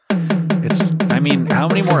mean, how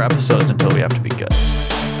many more episodes until we have to be good?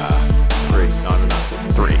 3, not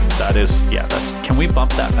enough. 3. That is, yeah, that's, can we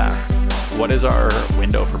bump that back? What is our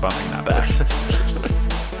window for bumping that back?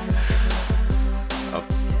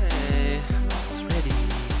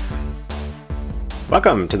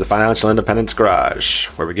 Welcome to the Financial Independence Garage,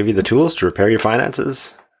 where we give you the tools to repair your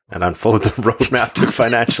finances and unfold the roadmap to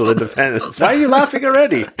financial independence. Why are you laughing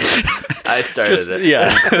already? I started it.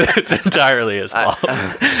 Yeah, it's entirely his fault.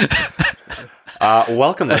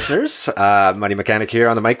 Welcome, listeners. Money Mechanic here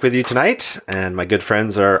on the mic with you tonight, and my good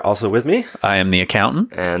friends are also with me. I am the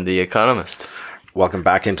accountant. And the economist. Welcome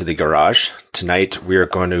back into the garage. Tonight, we are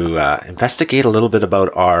going to investigate a little bit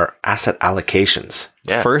about our asset allocations.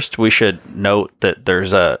 Yeah. First, we should note that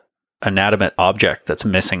there's a inanimate object that's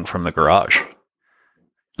missing from the garage.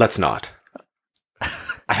 Let's not.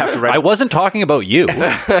 I have to write. I wasn't talking about you.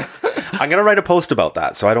 I'm going to write a post about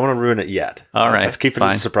that, so I don't want to ruin it yet. All right, Let's keep it fine.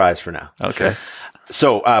 as a surprise for now. Okay.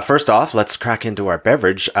 So, first off, let's crack into our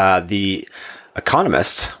beverage. The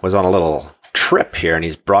economist was on a little trip here, and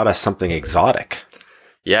he's brought us something exotic.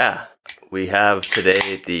 Yeah. We have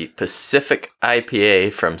today the Pacific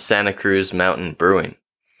IPA from Santa Cruz Mountain Brewing.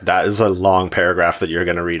 That is a long paragraph that you're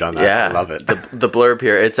going to read on that. Yeah. I love it. The blurb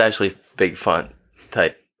here, it's actually big font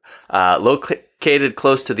type. Located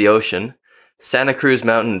close to the ocean, Santa Cruz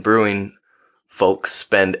Mountain Brewing folks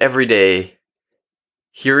spend every day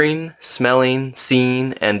hearing, smelling,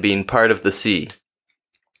 seeing, and being part of the sea.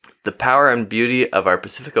 The power and beauty of our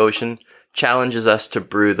Pacific Ocean challenges us to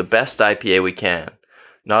brew the best IPA we can.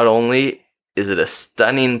 Not only is it a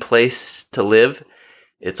stunning place to live,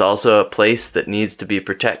 it's also a place that needs to be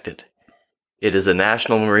protected. It is a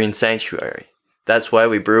national marine sanctuary. That's why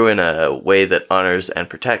we brew in a way that honors and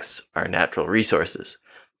protects our natural resources.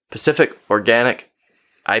 Pacific Organic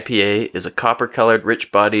IPA is a copper-colored,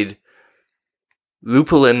 rich-bodied,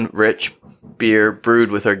 lupulin-rich beer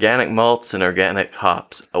brewed with organic malts and organic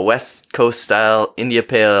hops. A West Coast-style India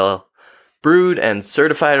Pale Ale, brewed and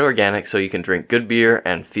certified organic so you can drink good beer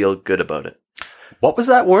and feel good about it. What was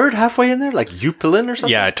that word halfway in there? Like Upilin or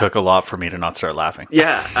something? Yeah, it took a lot for me to not start laughing.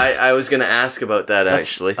 Yeah, I was going to ask about that,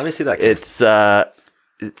 actually. Let me see that. It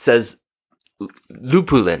says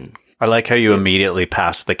lupulin. I like how you immediately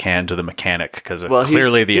passed the can to the mechanic because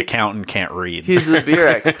clearly the accountant can't read. He's the beer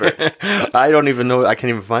expert. I don't even know. I can't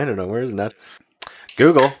even find it. Where is that?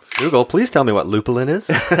 Google, please tell me what lupulin is.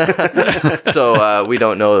 So we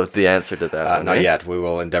don't know the answer to that one, Not right? yet. We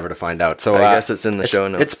will endeavor to find out. So I guess it's in the show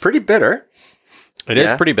notes. It's pretty bitter. It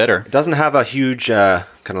is pretty bitter. It doesn't have a huge kind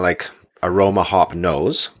of like aroma hop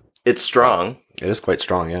nose. It's strong. It is quite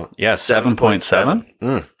strong, yeah. Yeah,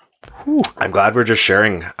 7.7. I'm glad we're just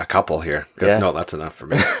sharing a couple here. Yeah. No, that's enough for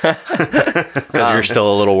me. Because you're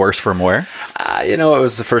still a little worse from where? It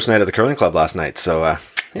was the first night at the curling club last night. So,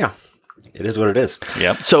 yeah, it is what it is.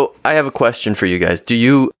 Yep. So I have a question for you guys. Do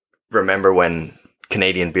you remember when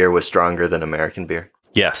Canadian beer was stronger than American beer?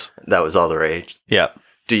 Yes. That was all the rage. Yep.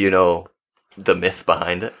 Do you know the myth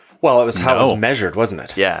behind it? Well, it was how it No. was measured, wasn't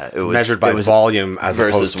it? Yeah, it was measured by it was volume as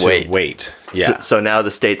versus opposed to weight. Yeah. So now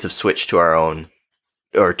the states have switched to our own,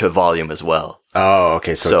 or to volume as well. Oh,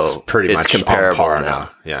 okay. So it's pretty much comparable on par now.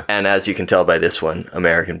 now. Yeah. And as you can tell by this one,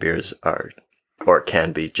 American beers are, or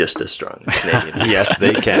can be, just as strong as Canadian beers. Yes,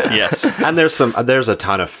 they can. Yes. And there's a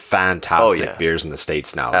ton of fantastic yeah. beers in the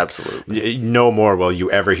States now. Absolutely. No more will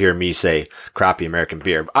you ever hear me say crappy American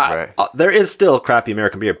beer. Right. There is still crappy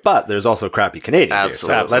American beer, but there's also crappy Canadian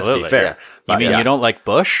Absolutely. beer. So let's be fair. Yeah. You mean you don't like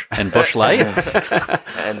Bush and Bush Light?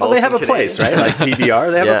 And Well, they Molson have a place, right? Like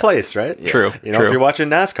PBR, they have Yeah. a place, right? Yeah. True. You know, True. if you're watching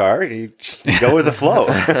NASCAR, you go with the flow.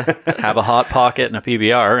 Have a Hot Pocket and a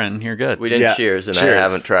PBR and you're good. We didn't Yeah. cheers, and Cheers. I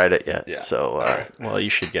haven't tried it yet. Yeah. So, Well, you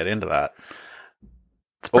should get into that.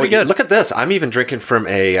 It's Oh, pretty good. Look at this. I'm even drinking from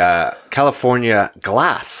a California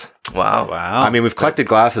glass. wow. Wow. I mean, we've collected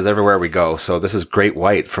glasses everywhere we go. So this is Great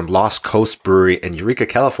White from Lost Coast Brewery in Eureka,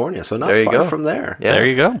 California. So not There you far go. from there. Yeah. There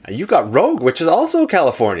you go. And you got Rogue, which is also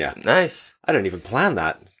California. Nice. I didn't even plan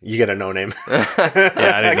that. You get a no name. Yeah,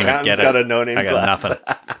 I didn't even Captain's get it. got a no name. I got glass. nothing.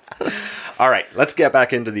 All right, let's get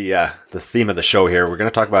back into the theme of the show here. We're going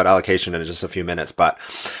to talk about allocation in just a few minutes, but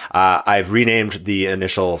I've renamed the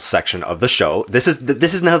initial section of the show. This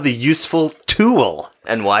is now the useful tool.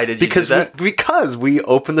 And why did you do that? Because we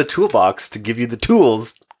open the toolbox to give you the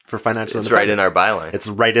tools for financial It's right in our independence. byline. It's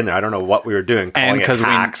right in there. I don't know what we were doing. And because we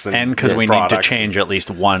need to products. change at least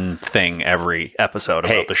one thing every episode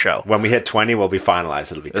Hey, about the show. when we hit 20, we'll be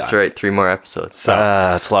finalized. It'll be That's done. right. 3 more episodes. So,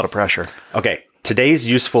 That's a lot of pressure. okay, today's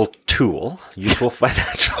useful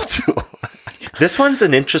financial tool. This one's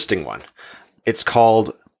an interesting one. It's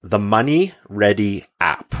called the Money Ready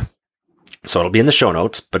app. So it'll be in the show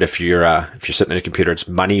notes, but if you're sitting at a computer, it's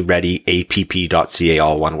moneyreadyapp.ca,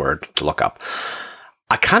 all one word to look up.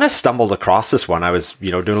 I kind of stumbled across this one. I was,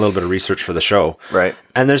 doing a little bit of research for the show. Right.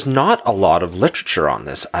 And there's not a lot of literature on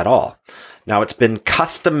this at all. Now, it's been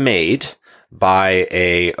custom made by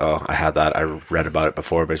I read about it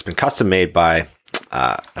before, but it's been custom made by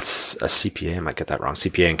a CPA. I might get that wrong.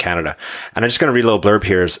 CPA in Canada. And I'm just going to read a little blurb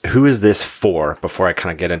here. Who is this for before I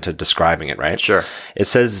kind of get into describing it, right? Sure. It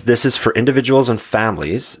says this is for individuals and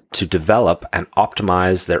families to develop and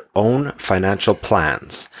optimize their own financial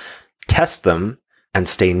plans, test them, and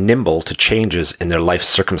stay nimble to changes in their life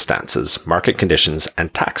circumstances, market conditions,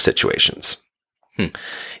 and tax situations. It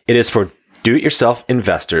is for do-it-yourself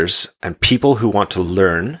investors and people who want to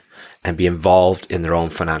learn and be involved in their own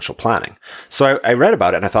financial planning. So I read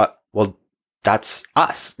about it and I thought, well, that's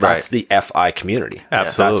us. That's the FI community.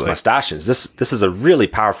 Absolutely. That's Mustachians. This is a really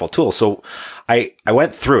powerful tool. So I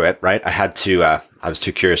went through it, right? I had to, I was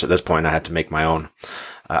too curious at this point. I had to make my own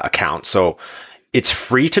account. So it's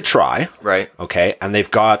free to try. Right. Okay. And they've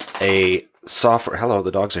got a software. Hello,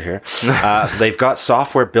 the dogs are here. They've got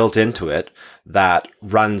software built into it that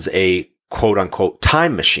runs a quote unquote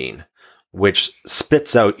time machine, which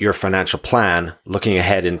spits out your financial plan looking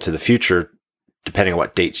ahead into the future, depending on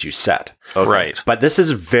what dates you set. Okay. Right. But this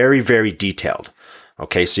is very, very detailed.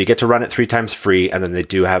 Okay. So you get to run it 3 times free, and then they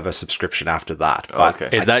do have a subscription after that. But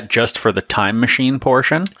Okay. Is that just for the time machine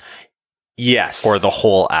portion yes. or the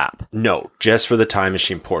whole app? No, just for the time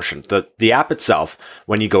machine portion. The app itself,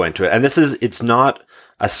 when you go into it, and it's not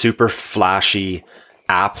a super flashy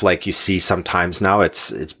app like you see sometimes now.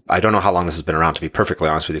 It's I don't know how long this has been around, to be perfectly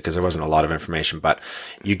honest with you, because there wasn't a lot of information, but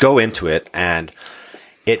you go into it and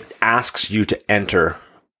it asks you to enter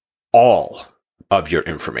all of your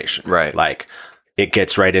information. Right. Like it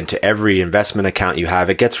gets right into every investment account you have.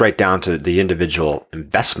 It gets right down to the individual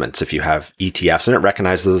investments if you have ETFs, and it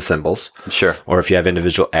recognizes the symbols. Sure. Or if you have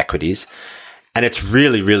individual equities. And it's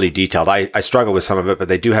really, really detailed. I struggle with some of it, but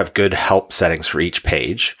they do have good help settings for each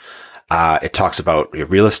page. It talks about your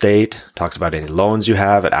real estate, talks about any loans you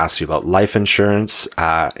have. It asks you about life insurance.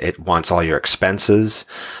 It wants all your expenses,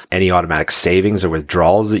 any automatic savings or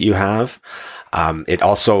withdrawals that you have. It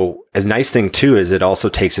also, a nice thing too, is it also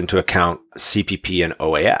takes into account CPP and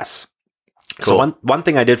OAS. Cool. So one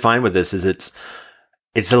thing I did find with this is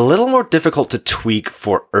it's a little more difficult to tweak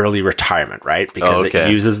for early retirement, right? Because it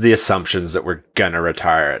uses the assumptions that we're going to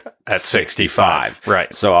retire at 65.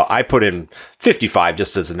 Right. So I put in 55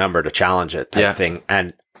 just as a number to challenge it type thing.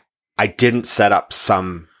 And I didn't set up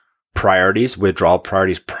some withdrawal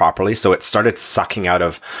priorities properly. So it started sucking out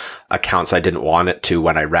of accounts I didn't want it to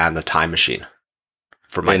when I ran the time machine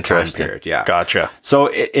for my time period. Yeah. Gotcha. So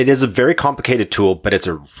it is a very complicated tool, but it's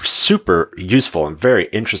a super useful and very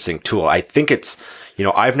interesting tool. I think it's,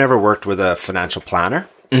 I've never worked with a financial planner,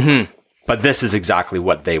 but this is exactly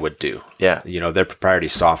what they would do. Yeah. Their proprietary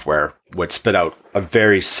software would spit out a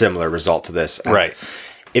very similar result to this. And right.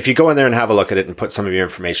 If you go in there and have a look at it and put some of your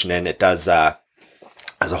information in, it does, has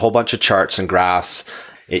a whole bunch of charts and graphs.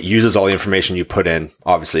 It uses all the information you put in,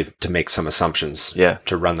 obviously, to make some assumptions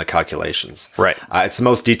to run the calculations. Right. It's the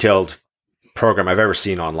most detailed program I've ever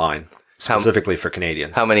seen online, specifically for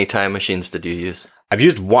Canadians. How many time machines did you use? I've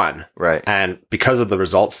used one. Right. And because of the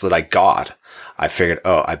results that I got, I figured,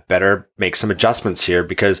 I better make some adjustments here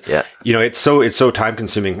because, it's so time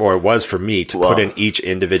consuming, or it was for me to put in each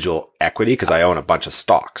individual equity because I own a bunch of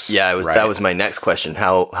stocks. Yeah, that was my next question.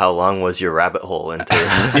 How long was your rabbit hole into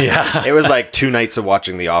it? It was like 2 nights of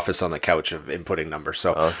watching The Office on the couch of inputting numbers.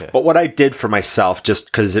 So, But what I did for myself, just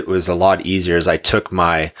because it was a lot easier, is I took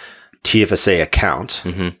my TFSA account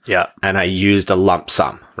and I used a lump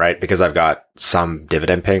sum, right? Because I've got some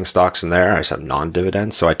dividend paying stocks in there. I have some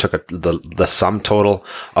non-dividends. So I took the sum total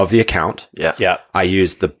of the account. Yeah. I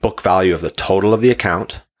used the book value of the total of the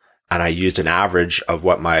account, and I used an average of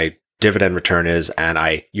what my dividend return is.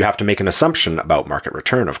 And you have to make an assumption about market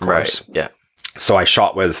return, of course. Right. Yeah. So I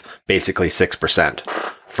shot with basically 6%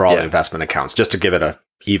 for all the investment accounts, just to give it a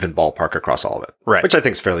even ballpark across all of it, right? Which I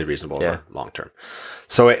think is fairly reasonable over long term.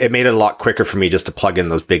 So it made it a lot quicker for me just to plug in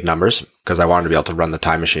those big numbers because I wanted to be able to run the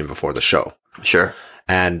time machine before the show. Sure.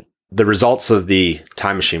 And the results of the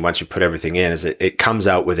time machine, once you put everything in, is it comes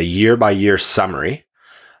out with a year by year summary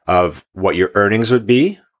of what your earnings would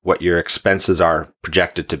be, what your expenses are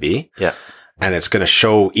projected to be. Yeah. And it's going to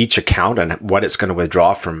show each account and what it's going to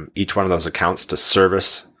withdraw from each one of those accounts to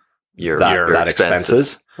service your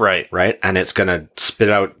expenses. Right. Right. And it's going to spit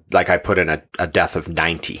out, like I put in a death of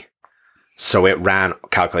 90. So it ran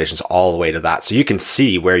calculations all the way to that. So you can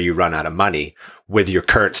see where you run out of money with your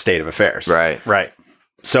current state of affairs. Right. Right.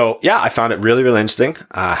 So yeah, I found it really, really interesting.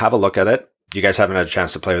 Have a look at it. You guys haven't had a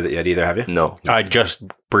chance to play with it yet either, have you? No. I just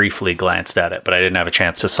briefly glanced at it, but I didn't have a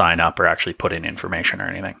chance to sign up or actually put in information or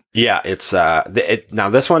anything. Yeah, it's now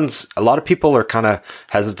this one's, a lot of people are kind of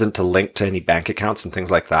hesitant to link to any bank accounts and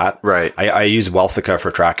things like that. Right. I use Wealthica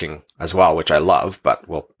for tracking as well, which I love, but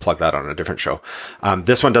we'll plug that on a different show.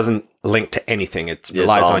 This one doesn't link to anything. It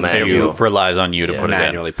relies all on manual. you It relies on you to put it in.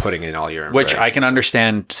 manually putting in all your Which information. I can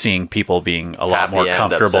understand seeing people being a lot Happy more and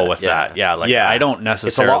comfortable upset, with yeah. that. Yeah, like Yeah. I don't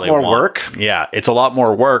necessarily more want- work. Yeah, it's a lot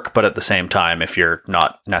more work, but at the same time, if you're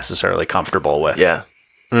not necessarily comfortable with Yeah.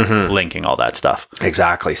 linking all that stuff.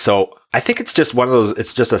 Exactly. So I think it's just one of those.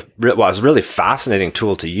 It's just it's a really fascinating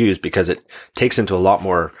tool to use because it takes into a lot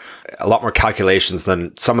more calculations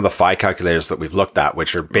than some of the FI calculators that we've looked at,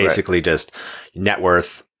 which are basically just net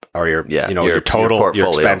worth or your your total, your portfolio.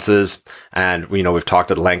 expenses, and we've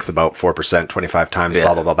talked at length about 4%, 25 times,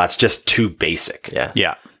 blah blah blah. That's just too basic. Yeah.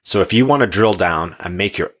 Yeah. So if you want to drill down and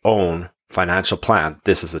make your own financial plan,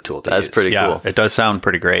 this is the tool to That's use. pretty Yeah, cool. it does sound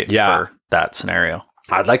pretty great Yeah. for that scenario.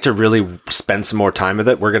 I'd like to really spend some more time with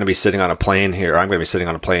it. We're going to be sitting on a plane here. I'm going to be sitting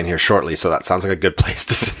on a plane here shortly. So that sounds like a good place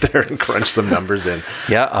to sit there and crunch some numbers in.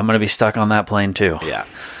 Yeah, I'm going to be stuck on that plane too. Yeah.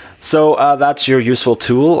 So that's your useful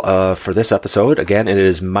tool for this episode. Again, it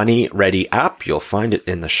is Money Ready app. You'll find it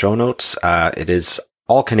in the show notes. It is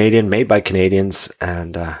all Canadian, made by Canadians.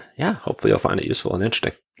 And hopefully you'll find it useful and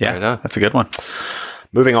interesting. Yeah, Fair enough. that's a good one.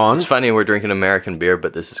 Moving on. It's funny we're drinking American beer,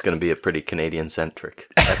 but this is going to be a pretty Canadian-centric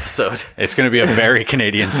episode. It's going to be a very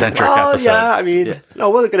Canadian-centric Oh, episode. yeah. I mean, no,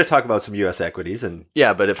 we're going to talk about some U.S. equities and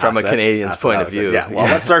Yeah, but from a assets, Canadian's asset point of allocation. view. Yeah, well,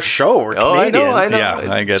 that's our show. We're Oh, I Canadians. know.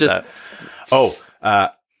 Yeah, I get Just- that. Oh,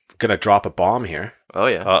 gonna drop a bomb here. Oh,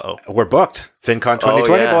 yeah. Uh-oh. We're booked. FinCon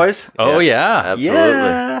 2020, yeah. boys. Oh, yeah. Absolutely.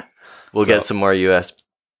 Yeah. We'll So- get some more U.S.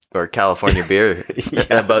 or California beer Yeah,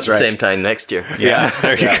 about that's the right. same time next year. Yeah,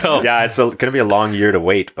 there you go. Yeah, it's going to be a long year to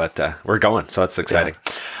wait, but we're going, so it's exciting.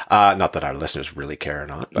 Not that our listeners really care or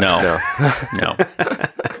not. But No, no,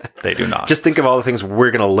 they do not. just think of all the things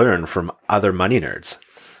we're going to learn from other money nerds.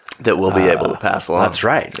 That we'll be able to pass along. That's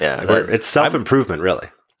right. Yeah, It's self-improvement, really.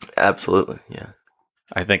 absolutely. Yeah.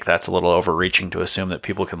 I think that's a little overreaching to assume that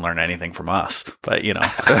people can learn anything from us, but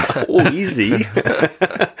Oh, easy.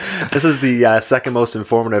 This is the second most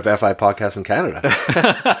informative FI podcast in Canada.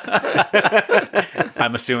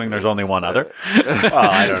 I'm assuming there's only one other. Well,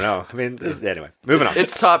 I don't know. I mean, anyway, moving on.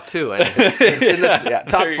 It's top two. I think. It's in the,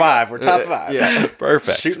 top five. We're top five. Yeah.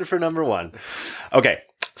 Perfect. Shooting for number one. Okay.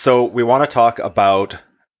 So we want to talk about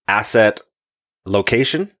asset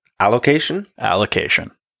allocation. Allocation.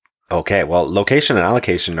 Okay. Well, location and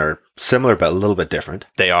allocation are similar, but a little bit different.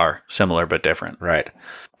 They are similar but different. Right.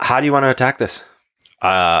 How do you want to attack this?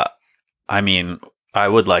 I mean, I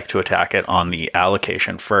would like to attack it on the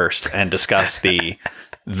allocation first and discuss the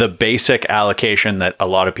basic allocation that a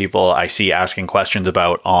lot of people I see asking questions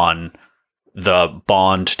about on the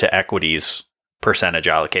bond to equities percentage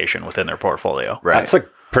allocation within their portfolio. Right. That's a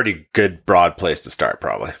pretty good broad place to start,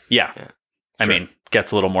 probably. Yeah. I Sure. mean,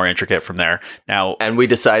 gets a little more intricate from there. Now, And we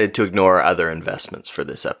decided to ignore other investments for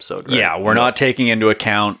this episode. Right? yeah, we're not taking into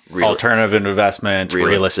account alternative investments, Real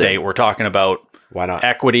real estate. estate. We're talking about Why not?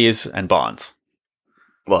 equities and bonds.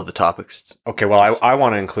 Well, the topics. Okay. Well, I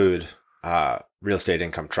want to include real estate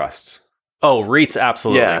income trusts. Oh, REITs,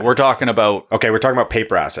 absolutely. Yeah. We're talking about Okay. We're talking about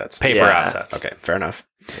paper assets. paper Yeah. assets. Okay. Fair enough.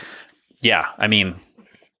 Yeah, I mean,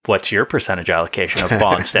 what's your percentage allocation of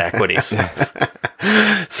bonds to equities?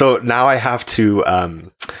 So now I have to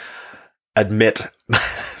admit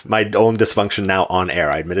my own dysfunction now on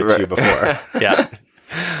air. I admitted to you before. Yeah.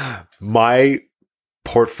 My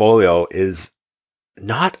portfolio is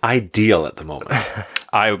not ideal at the moment.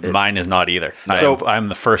 Mine is not either. So- I'm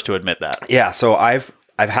the first to admit that. Yeah, so I've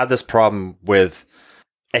had this problem with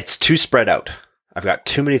it's too spread out. I've got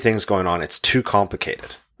too many things going on. It's too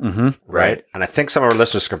complicated, Mm-hmm. right? And I think some of our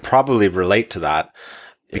listeners can probably relate to that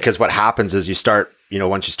because what happens is you start,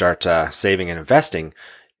 once you start saving and investing,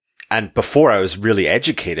 and before I was really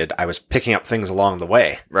educated, I was picking up things along the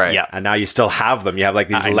way. Right. Yeah. And now you still have them. You have like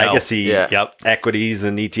these I know. legacy Yeah. Yep. equities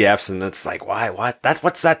and ETFs, and it's like, why? What?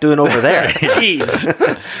 What's that doing over there?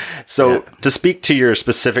 Jeez. So to speak to your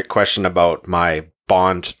specific question about my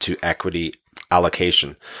bond to equity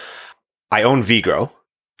allocation, I own Vigro,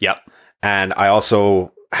 Yep. and I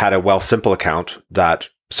also had a Wealthsimple account that.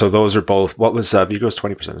 So those are both. What was Vigro's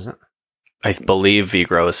 20%? Isn't it? I believe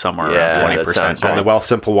Vigro is somewhere Yeah, around that 20%. sounds And the right.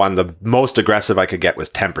 Wealthsimple one, the most aggressive I could get was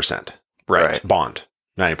 10%. Right. Bond,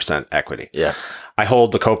 90% equity. Yeah. I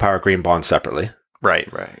hold the CoPower Green bond separately.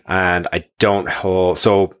 Right. Right. And I don't hold,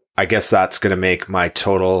 so I guess that's going to make my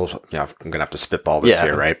total, I'm going to have to spitball this Yeah.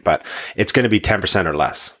 here, right? But it's going to be 10% or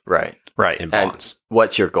less Right. Right. in And bonds.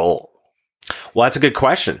 what's your goal? Well, that's a good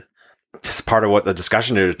question. This is part of what the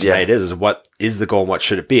discussion here tonight is what is the goal and what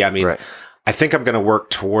should it be? I mean, I think I'm going to work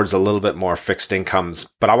towards a little bit more fixed incomes,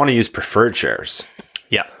 but I want to use preferred shares.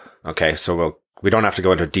 Yeah. Okay. So we don't have to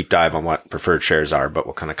go into a deep dive on what preferred shares are, but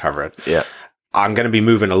we'll kind of cover it. Yeah. I'm going to be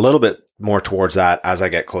moving a little bit more towards that as I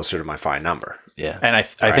get closer to my fine number. Yeah. And I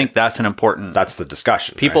think that's an important... That's the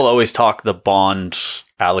discussion. People right? always talk the bond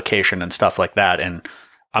allocation and stuff like that. And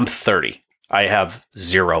I'm 30. I have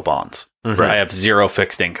 0 bonds. Mhm. I have 0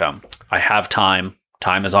 fixed income. I have time.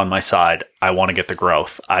 Time is on my side. I want to get the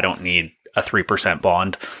growth. I don't need a 3%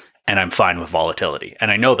 bond, and I'm fine with volatility.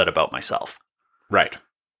 And I know that about myself. Right.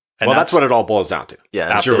 And Well, that's what it all boils down to. Yeah,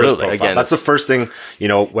 That's your risk absolutely. profile. Again, That's the first thing,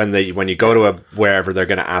 when you go to wherever, they're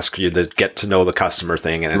going to ask you the get to know the customer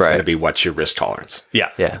thing, and it's Right. going to be what's your risk tolerance. Yeah.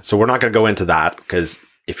 Yeah. So we're not going to go into that because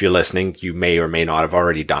if you're listening, you may or may not have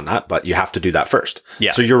already done that, but you have to do that first.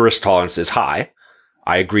 Yeah. So your risk tolerance is high.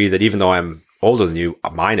 I agree that even though I'm older than you,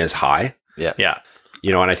 mine is high. Yeah.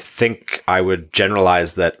 And I think I would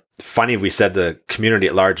generalize that. Funny, we said the community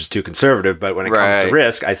at large is too conservative, but when it comes to Right.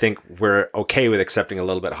 risk, I think we're okay with accepting a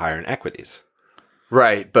little bit higher in equities.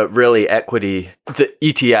 Right. But really, equity, the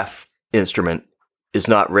ETF instrument is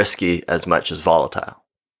not risky as much as volatile.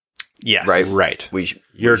 Yes. Right. Right. We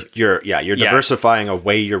You're diversifying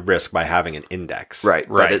away your risk by having an index. Right.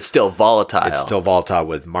 Right. But it's still volatile. It's still volatile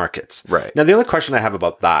with markets. Right. Now, the only question I have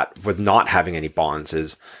about that with not having any bonds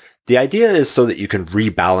is the idea is so that you can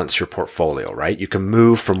rebalance your portfolio, right? You can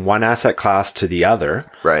move from one asset class to the other.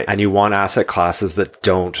 Right. And you want asset classes that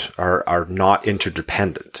are not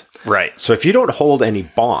interdependent. Right. So if you don't hold any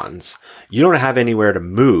bonds, you don't have anywhere to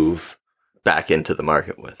move. Back into the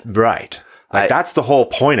market with. Right. Like that's the whole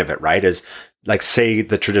point of it, right? Is like, say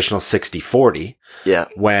the traditional 60-40, Yeah.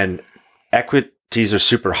 when equities are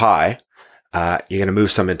super high, you're going to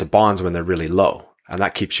move some into bonds when they're really low. And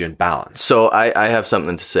that keeps you in balance. So I have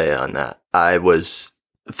something to say on that. I was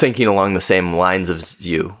thinking along the same lines as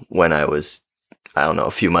you when I was,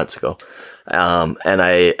 a few months ago. And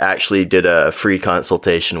I actually did a free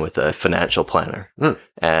consultation with a financial planner.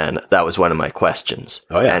 And that was one of my questions.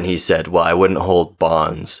 Oh, yeah. And he said, well, I wouldn't hold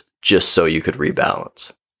bonds just so you could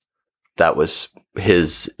rebalance. That was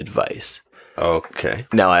his advice. Okay.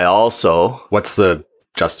 Now, I also, What's the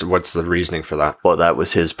reasoning for that? well, that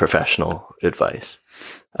was his professional advice.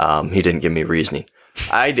 He didn't give me reasoning.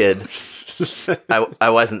 I did. I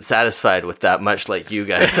wasn't satisfied with that, much like you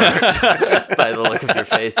guys aren't by the look of your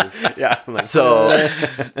faces. Yeah. So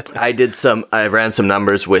I ran some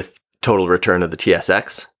numbers with total return of the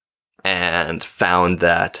TSX and found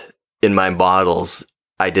that in my models,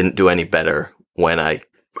 I didn't do any better when I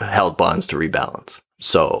held bonds to rebalance.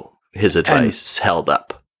 So his advice held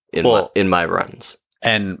up in my runs.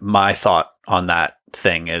 And my thought on that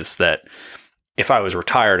thing is that if I was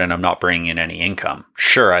retired and I'm not bringing in any income,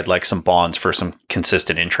 sure, I'd like some bonds for some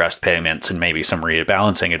consistent interest payments and maybe some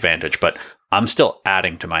rebalancing advantage, but I'm still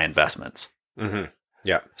adding to my investments. Mm-hmm.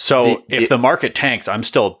 Yeah. So if the market tanks, I'm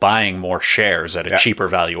still buying more shares at a cheaper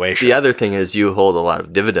valuation. The other thing is you hold a lot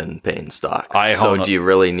of dividend paying stocks. Do you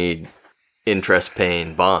really need interest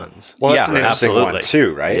paying bonds? Well, that's an interesting absolutely. one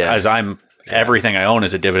too, right? Yeah. As everything I own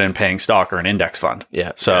is a dividend paying stock or an index fund.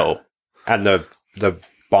 Yeah. So And the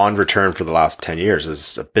bond return for the last 10 years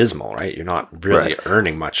is abysmal, right? You're not really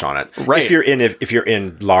earning much on it. Right. If you're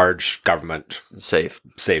in large government Safe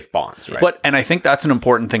bonds, right? and I think that's an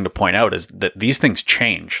important thing to point out is that these things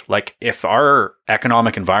change. Like if our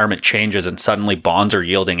economic environment changes and suddenly bonds are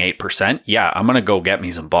yielding 8%, yeah, I'm going to go get me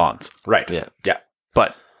some bonds. Right. Yeah. Yeah.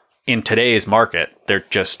 But in today's market,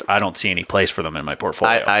 I don't see any place for them in my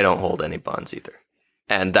portfolio. I don't hold any bonds either.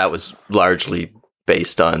 And that was largely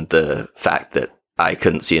based on the fact that I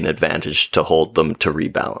couldn't see an advantage to hold them to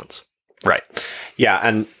rebalance. Right. Yeah.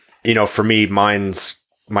 And, for me, mine's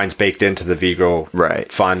baked into the Vigo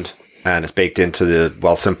fund and it's baked into the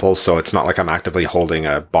Wealthsimple. So it's not like I'm actively holding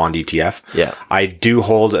a bond ETF. Yeah. I do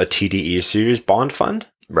hold a TDE series bond fund.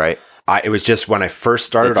 Right. It was just when I first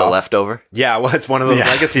started It's a leftover. Yeah, well, it's one of those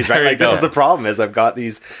legacies, right? Like this is the problem is I've got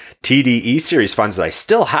these TDE series funds that I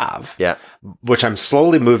still have, which I'm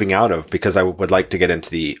slowly moving out of because I would like to get into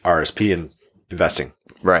the RSP and investing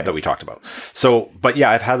that we talked about. So, but yeah,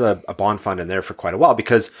 I've had a bond fund in there for quite a while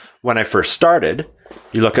because when I first started,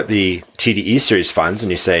 you look at the TDE series funds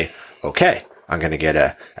and you say, okay, I'm going to get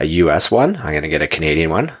a US one, I'm going to get a Canadian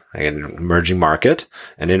one, I get an emerging market,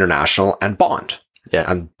 an international, and bond. Yeah.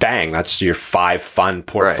 And bang, that's your 5 fund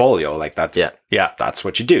portfolio. Like that's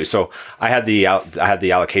what you do. So I had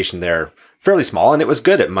the allocation there fairly small and it was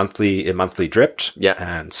good. It monthly dripped. Yeah.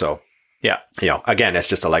 And so, yeah, again, it's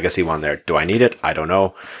just a legacy one there. Do I need it? I don't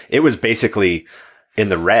know. It was basically in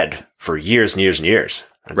the red for years and years and years.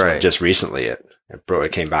 Until Right. just recently, it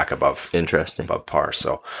came back above Interesting. par.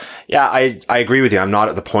 So, yeah, I agree with you. I'm not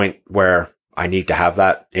at the point where I need to have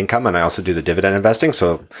that income, and I also do the dividend investing.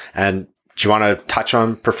 So, and do you want to touch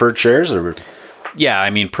on preferred shares or? Yeah, I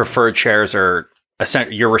mean, preferred shares are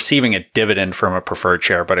you're receiving a dividend from a preferred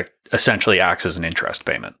share, but it essentially acts as an interest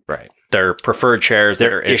payment. Right. They're preferred shares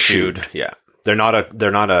that are issued. Yeah, they're not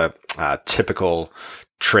a typical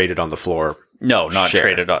traded on the floor. No, not share.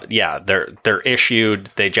 traded. Yeah, they're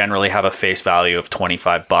issued. They generally have a face value of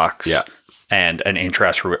 $25. Yeah. And an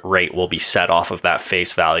interest rate will be set off of that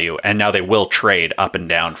face value. And now they will trade up and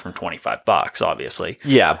down from $25, obviously.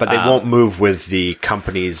 Yeah, but they won't move with the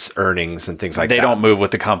company's earnings and things like that. They don't move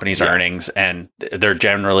with the company's Yeah. earnings, and they're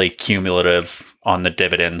generally cumulative on the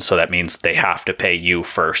dividends. So that means they have to pay you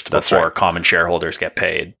first That's before right. common shareholders get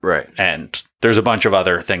paid. Right. And there's a bunch of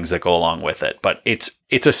other things that go along with it. But it's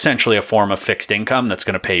essentially a form of fixed income that's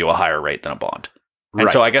going to pay you a higher rate than a bond. And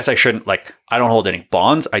Right. so I guess I shouldn't, I don't hold any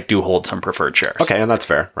bonds. I do hold some preferred shares. Okay, and that's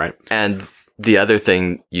fair, right? And the other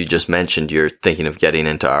thing you just mentioned, you're thinking of getting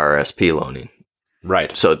into RRSP loaning.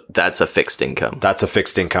 Right. So that's a fixed income. That's a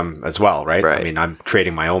fixed income as well, right? Right. I mean, I'm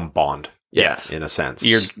creating my own bond Yes. in a sense.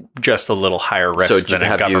 You're just a little higher risk So than a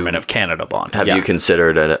have government you- of Canada bond. Have Yeah. you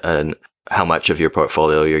considered how much of your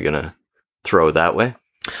portfolio you're going to throw that way?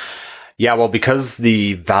 Yeah, well, because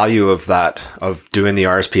the value of doing the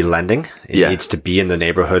RSP lending, it Yeah. needs to be in the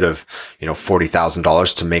neighborhood of,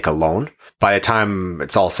 $40,000 to make a loan. By the time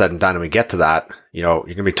it's all said and done and we get to that, you're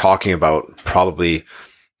going to be talking about probably,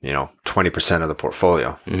 20% of the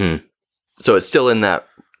portfolio. Hmm. So it's still in that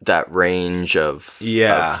range of,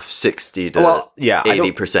 Yeah. of 60 to Well, yeah, I don't-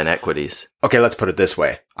 80% equities. okay, let's put it this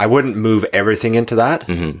way. I wouldn't move everything into that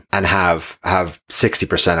Hmm. and have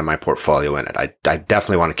 60% of my portfolio in it. I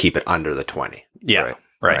definitely want to keep it under the 20. Yeah. Right.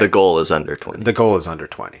 Right. The goal is under 20. The goal is under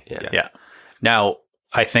 20. Yeah. Yeah. Now,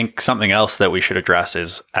 I think something else that we should address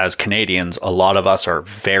is, as Canadians, a lot of us are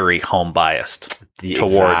very home biased towards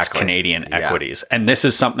Exactly. Canadian Yeah. equities. And this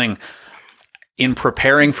is something, in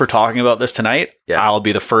preparing for talking about this tonight, Yeah. I'll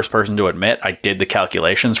be the first person to admit I did the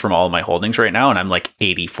calculations from all of my holdings right now, and I'm like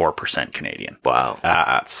 84% Canadian. Wow.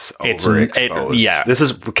 That's It's- overexposed. yeah. This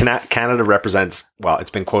is Canada represents, well,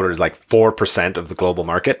 it's been quoted as like 4% of the global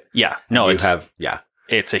market. Yeah. No,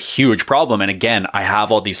 it's a huge problem. And again, I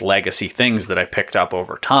have all these legacy things that I picked up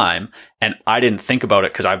over time, and I didn't think about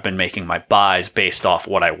it because I've been making my buys based off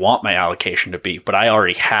what I want my allocation to be. But I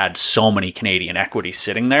already had so many Canadian equities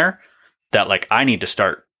sitting there that I need to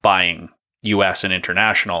start buying US and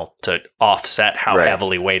international to offset how Right.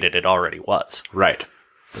 heavily weighted it already was. Right.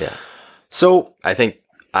 Yeah. So I think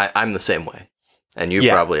I'm the same way. And you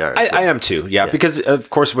yeah, probably are. as I well. am too. Yeah, Yeah. because of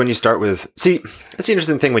course, when you start with, it's the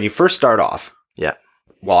interesting thing when you first start off. Yeah.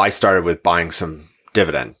 Well, I started with buying some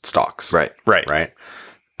dividend stocks. Right. Right.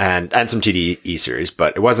 And some TDE series,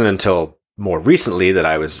 but it wasn't until more recently that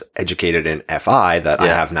I was educated in FI that I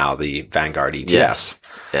Yeah. have now the Vanguard ETFs. Yes.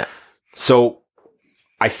 Yeah. So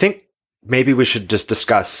I think maybe we should just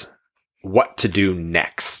discuss what to do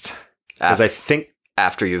next. Because I think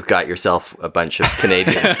After you've got yourself a bunch of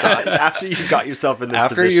Canadian stocks. after you've got yourself in this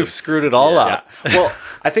After position. you've screwed it all up. Yeah. Well,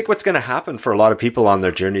 I think what's going to happen for a lot of people on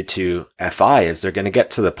their journey to FI is they're going to get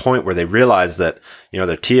to the point where they realize that,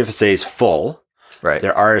 their TFSA is full, Right.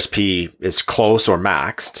 their RSP is close or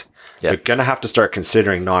maxed. Yeah. They're going to have to start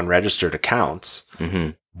considering non-registered accounts.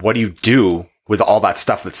 Hmm. What do you do with all that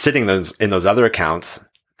stuff that's sitting in those other accounts?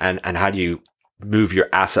 And how do you move your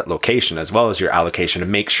asset location as well as your allocation to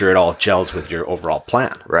make sure it all gels with your overall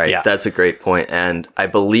plan? Right. Yeah. That's a great point. And I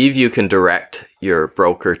believe you can direct your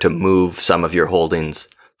broker to move some of your holdings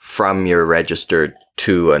from your registered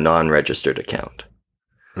to a non-registered account.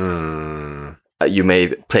 You may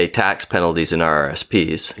pay tax penalties in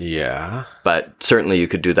RRSPs, Yeah. but certainly you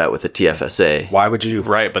could do that with a TFSA. Why would you?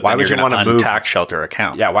 Right. But why then would you're you going want to to move? untax shelter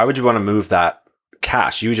account. Yeah. Why would you want to move that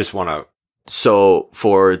cash? You just want to. So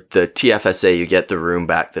for the TFSA, you get the room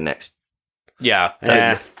back the next Yeah.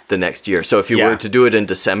 the next year. So if you Yeah. were to do it in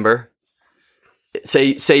December,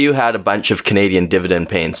 say you had a bunch of Canadian dividend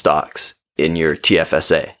paying stocks in your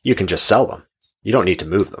TFSA. You can just sell them. You don't need to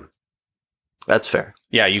move them. That's fair.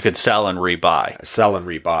 Yeah. You could sell and rebuy. Sell and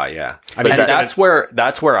rebuy. Yeah. I And that-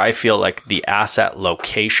 that's where I feel like the asset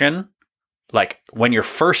location, when you're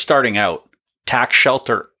first starting out, tax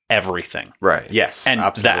shelter everything. Right. yes, And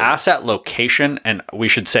absolutely. the asset location, and we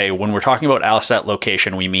should say when we're talking about asset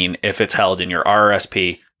location, we mean if it's held in your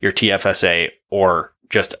RRSP, your TFSA, or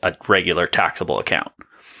just a regular taxable account.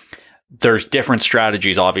 There's different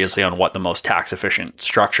strategies, obviously, on what the most tax efficient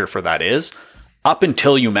structure for that is. Up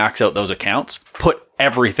until you max out those accounts, put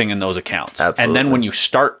everything in those accounts. And then Absolutely. when you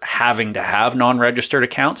start having to have non-registered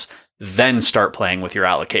accounts, then start playing with your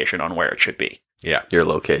allocation on where it should be. Yeah. Your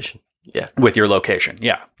location. Yeah. With your location.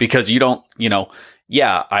 Yeah. Because you don't,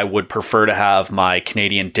 I would prefer to have my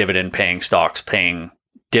Canadian dividend paying stocks paying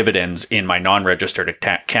dividends in my non-registered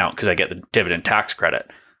account because I get the dividend tax credit.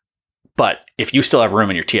 But if you still have room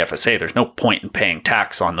in your TFSA, there's no point in paying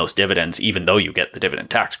tax on those dividends, even though you get the dividend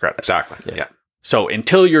tax credit. Exactly. Yeah. So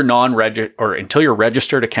until your until your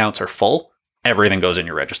registered accounts are full, everything goes in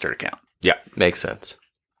your registered account. Makes sense.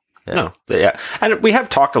 Yeah. No. Yeah. And we have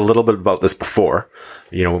talked a little bit about this before,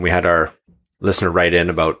 when we had our listener write in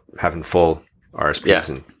about having full RSPs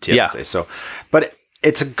and TFSA. Yeah. So, but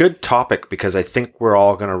it's a good topic because I think we're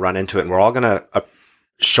all going to run into it and we're all going to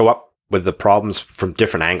show up with the problems from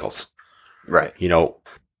different angles. Right.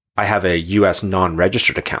 I have a US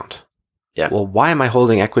non-registered account. Yeah. Well, why am I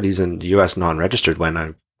holding equities in the US non-registered when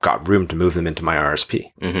I've got room to move them into my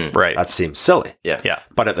RSP? Mm-hmm. Right. That seems silly. Yeah.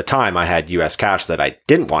 But at the time, I had US cash that I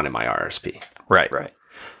didn't want in my RSP. Right. Right.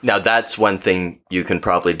 Now, that's one thing you can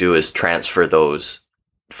probably do is transfer those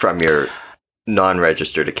from your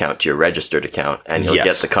non-registered account to your registered account, and you'll Yes.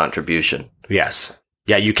 get the contribution. Yes.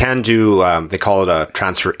 Yeah, you can do, they call it a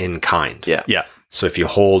transfer in kind. Yeah. Yeah. So if you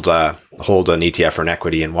hold an ETF or an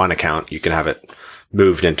equity in one account, you can have it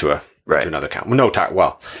moved into another account. Well, no tax.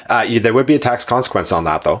 Well, there would be a tax consequence on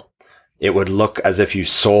that, though. It would look as if you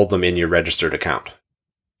sold them in your registered account.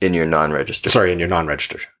 In your non-registered. Sorry, in your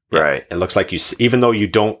non-registered. Right. It looks like even though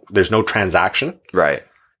there's no transaction, Right.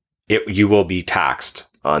 you will be taxed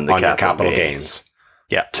On the on your capital capital gains. gains.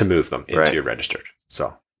 Yeah. To move them into Right. your registered.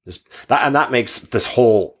 So that makes this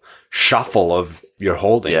whole shuffle of your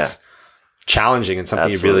holdings challenging and something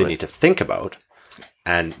you really Absolutely. need to think about,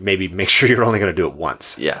 and maybe make sure you're only going to do it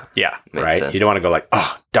once. Yeah. Yeah. Makes Right? sense. You don't want to go like,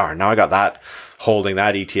 oh, darn, now I got that holding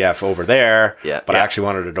that ETF over there, Yeah. but I actually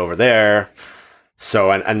wanted it over there. So,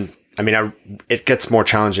 and I mean, it gets more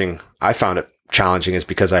challenging. I found it challenging is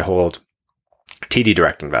because I hold TD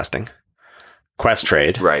Direct Investing,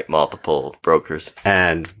 Questrade, Right. Multiple brokers.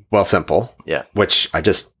 and Wealthsimple, Yeah. which I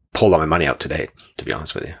just pulled all my money out today, to be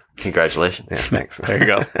honest with you. Congratulations. Yeah, thanks. There you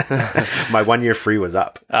go. My 1 year free was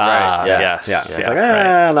up. Right, yeah. Yes. Yeah, so it's Yeah. like,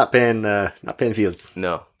 Right. not paying fees.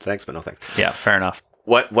 No. Thanks, but no thanks. Yeah. Fair enough.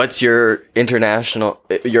 What's your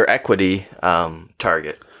your equity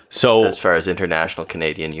target So as far as international,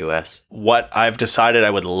 Canadian, US? what I've decided I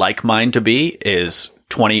would like mine to be is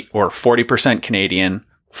 20 or 40% Canadian,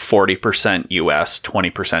 40% US,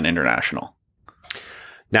 20% international.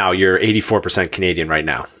 Now you're 84% Canadian right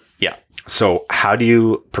now. Yeah. So how do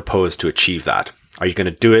you propose to achieve that? Are you going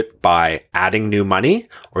to do it by adding new money,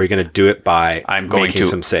 or are you going to do it by I'm going making to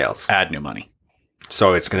some sales? Add new money.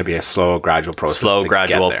 So it's going to be a slow, gradual process. Slow, to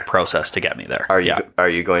gradual get there. process to get me there. Are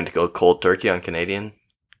you going to go cold turkey on Canadian?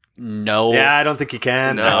 No. Yeah, I don't think you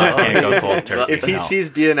can. No. I can't go cold turkey. If he No. sees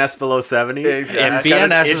BNS below 70, Exactly. that's If got an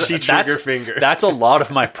BNS itchy is- trigger finger. That's a lot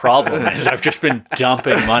of my problem is I've just been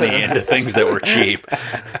dumping money into things that were cheap.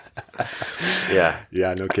 Yeah.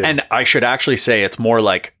 Yeah, no kidding. And I should actually say it's more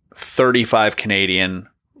like 35 Canadian,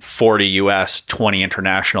 40 US, 20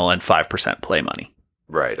 international, and 5% play money.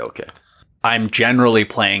 Right. Okay. I'm generally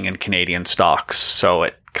playing in Canadian stocks, so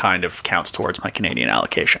it kind of counts towards my Canadian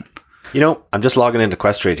allocation. I'm just logging into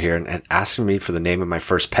Questrade here and asking me for the name of my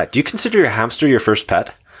first pet. Do you consider your hamster your first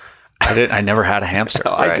pet? I never had a hamster.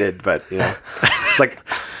 Oh, I Right. did, but it's like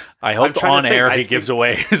I hope trying to on think. air I he think- gives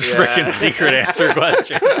away his Yeah. freaking secret answer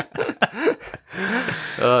question.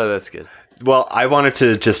 Oh, that's good. Well, I wanted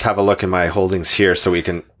to just have a look in my holdings here so we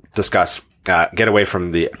can discuss, get away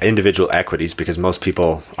from the individual equities because most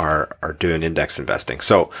people are doing index investing.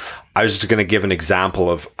 So I was just going to give an example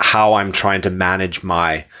of how I'm trying to manage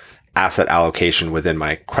my asset allocation within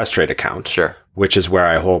my Questrade account. Sure. Which is where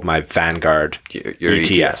I hold my Vanguard Your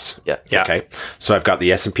ETFs. Yeah. Yeah. Okay. So I've got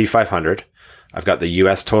the S&P 500. I've got the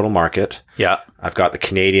US total market. Yeah. I've got the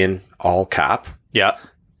Canadian all cap. Yeah.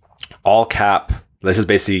 All cap. This is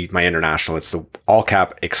basically my international. It's the all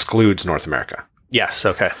cap excludes North America. Yes.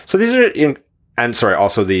 Okay. So these are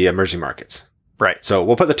also the emerging markets. Right. So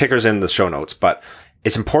we'll put the tickers in the show notes, but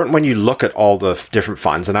it's important when you look at all the different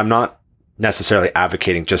funds, and I'm not necessarily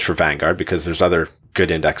advocating just for Vanguard because there's other good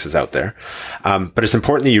indexes out there. But it's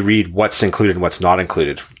important that you read what's included and what's not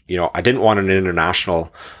included. I didn't want an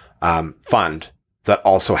international fund that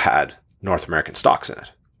also had North American stocks in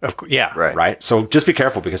it. Yeah. Right. Right. So just be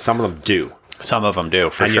careful because some of them do. Some of them do,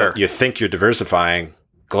 for And sure. you think you're diversifying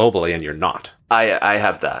globally and you're not. I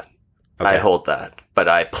have that. I Okay. hold that, but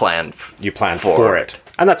I plan. You plan for it.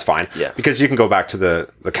 And that's fine. Yeah. Because you can go back to the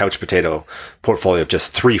couch potato portfolio of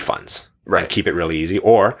just 3 funds. Right. And keep it really easy.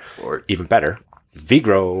 Or Or even better,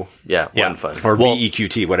 VGRO Yeah, Yeah. one fund. or Well,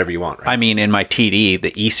 VEQT, whatever you want, right? I mean, in my TD,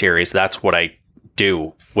 the E series, that's what I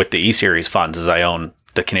do with the E series funds is I own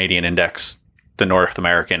the Canadian index, the North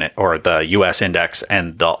American or the US index,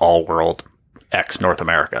 and the all world X North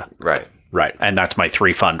America. Right. Right. And that's my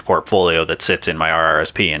 3-fund portfolio that sits in my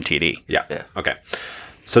RRSP and TD. Yeah. Yeah. Okay.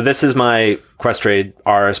 So this is my Questrade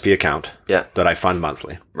RRSP account Yeah. that I fund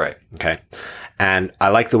monthly. Right. Okay. And I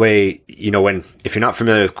like the way, if you're not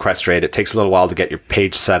familiar with Questrade, it takes a little while to get your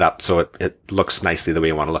page set up so it looks nicely the way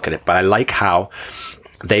you want to look at it. But I like how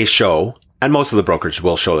they show, and most of the brokers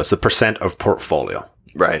will show this, the percent of portfolio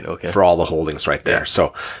Right. Okay. for all the holdings right there.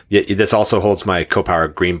 So this also holds my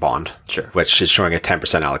CoPower Green Bond, Sure. which is showing a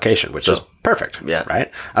 10% allocation, which is perfect. Yeah.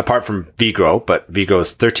 Right. Apart from VGRO, but VGRO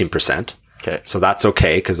is 13%. Okay. So that's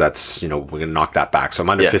okay because that's, we're going to knock that back. So I'm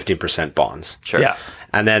under 15% bonds. Sure. Yeah.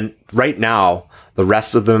 And then right now, the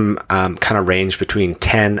rest of them kind of range between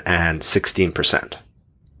 10 and 16%.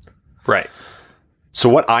 Right. So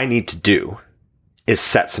what I need to do is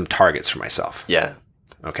set some targets for myself. Yeah.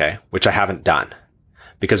 Okay. Which I haven't done.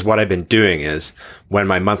 Because what I've been doing is when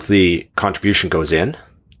my monthly contribution goes in,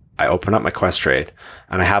 I open up my Questrade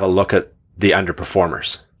and I have a look at the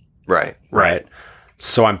underperformers. Right. Right.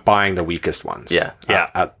 So I'm buying the weakest ones. Yeah.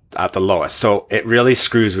 Yeah. At the lowest. So it really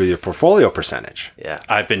screws with your portfolio percentage. Yeah.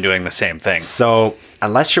 I've been doing the same thing. So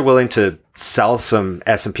unless you're willing to sell some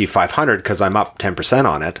S&P 500 because I'm up 10%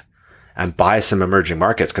 on it and buy some emerging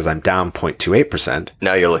markets because I'm down 0.28%.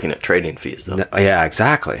 Now you're looking at trading fees, though. Yeah,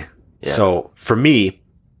 exactly. Yeah. So for me,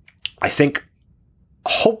 I think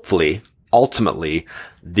hopefully, ultimately,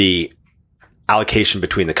 the allocation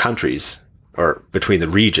between the countries or between the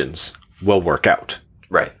regions will work out,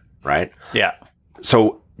 Right. right? Yeah.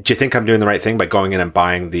 So do you think I'm doing the right thing by going in and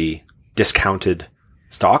buying the discounted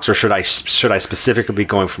stocks, or should I specifically be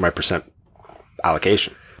going for my percent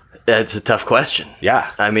allocation? It's a tough question.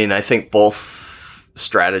 Yeah. I mean, I think both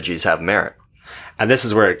strategies have merit. And this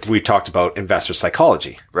is where we talked about investor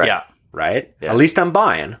psychology, Right. Yeah. right? Yeah. At least I'm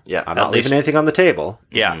buying. Yeah. I'm At not least- leaving anything on the table.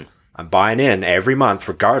 Yeah. I'm buying in every month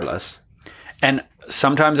regardless. And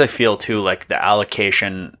sometimes I feel too like the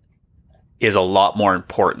allocation is a lot more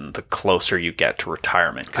important the closer you get to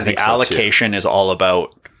retirement. I Because think the so, too. allocation is all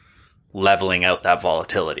about leveling out that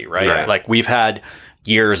volatility, right? Right. Like we've had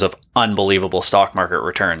years of unbelievable stock market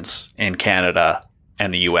returns in Canada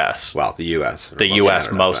and the US. Well, the U.S. The Well, US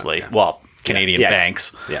Canada, mostly. but Well, Canadian Yeah.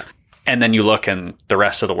 banks. Yeah. And then you look and the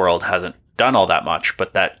rest of the world hasn't done all that much,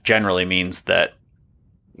 but that generally means that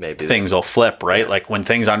Maybe things will flip, right? Like when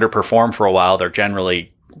things underperform for a while, they're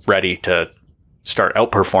generally ready to start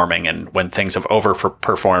outperforming. And when things have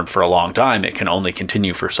overperformed for a long time, it can only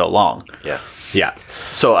continue for so long. Yeah. Yeah.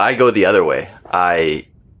 So I go the other way.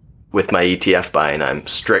 With my ETF buying, I'm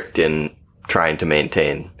strict in trying to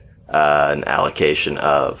maintain an allocation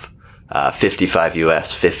of 55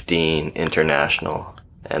 US, 15 international,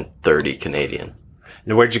 and 30 Canadian.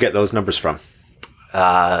 Now, where'd you get those numbers from?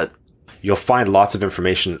 You'll find lots of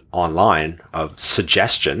information online of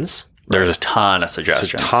suggestions. There's a ton of There's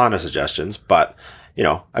suggestions. a ton of suggestions, but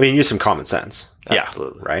use some common sense, Yeah.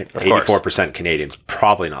 Absolutely. right? Of course. 84% Canadians,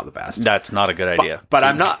 probably not the best. That's not a good idea. But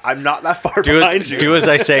I'm not that far do behind as, you. do as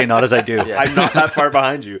I say, not as I do. Yeah. I'm not that far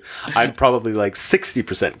behind you. I'm probably like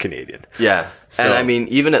 60% Canadian. Yeah. So- And I mean,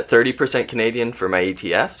 even at 30% Canadian for my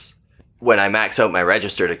ETFs, when I max out my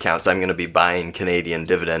registered accounts, I'm going to be buying Canadian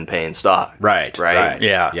dividend paying stock. Right.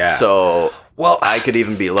 Yeah. Yeah. So well, I could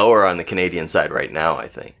even be lower on the Canadian side right now, I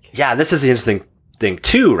think. yeah, this is the interesting thing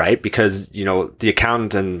too, right? Because, the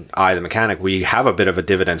accountant and I, the mechanic, we have a bit of a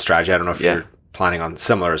dividend strategy. I don't know if Yeah. you're planning on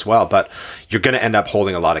similar as well, but you're going to end up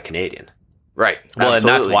holding a lot of Canadian. Right. Well, and that's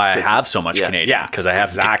Absolutely. why I 'Cause- have so much yeah. Canadian. Yeah, Because I have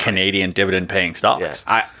exactly. Canadian dividend paying stocks.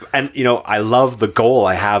 Yeah. I love the goal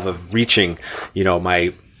I have of reaching,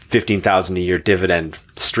 my 15,000 a year dividend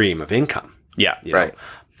stream of income. Yeah. you know. Right.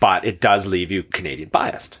 But it does leave you Canadian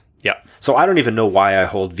biased. Yeah. So I don't even know why I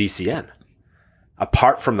hold VCN,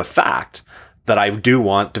 apart from the fact that I do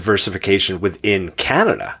want diversification within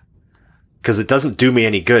Canada, because it doesn't do me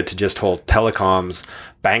any good to just hold telecoms,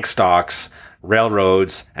 bank stocks,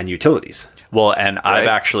 railroads, and utilities. Well, and I've Right.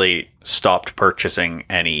 actually stopped purchasing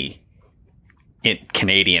any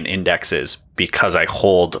Canadian indexes because I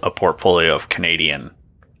hold a portfolio of Canadian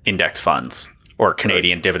index funds or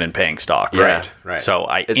Canadian dividend paying stocks. Yeah. Right. So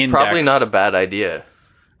It's probably not a bad idea.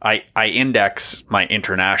 I index my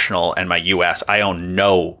international and my US. I own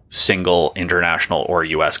no single international or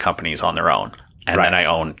US companies on their own. And Right. then I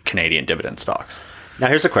own Canadian dividend stocks. Now,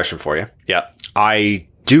 here's a question for you. Yeah. I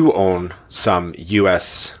do own some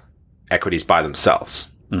U.S. equities by themselves.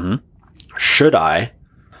 Mm-hmm. Should I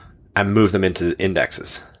and move them into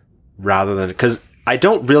indexes rather than, because I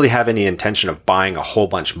don't really have any intention of buying a whole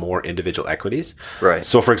bunch more individual equities. Right.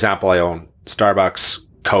 So, for example, I own Starbucks,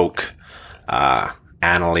 Coke,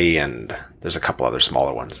 Annaly, and there's a couple other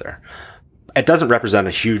smaller ones there. It doesn't represent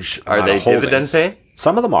a huge Are amount they of holdings. dividend paying?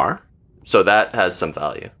 Some of them are. So that has some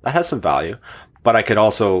value. That has some value. But I could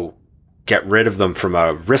also get rid of them from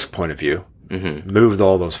a risk point of view, move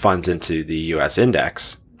all those funds into the US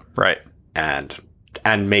index, Right. and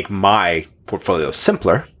make my portfolio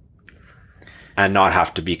simpler and not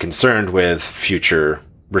have to be concerned with future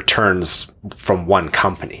returns from one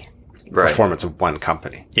company, Right. performance of one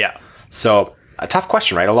company. Yeah. So a tough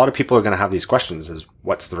question, right? A lot of people are going to have these questions is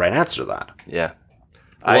what's the right answer to that? Yeah.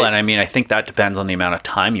 Well, and I mean, I think that depends on the amount of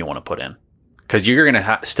time you want to put in, because you're going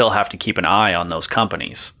to still have to keep an eye on those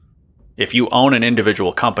companies. If you own an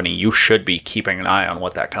individual company, you should be keeping an eye on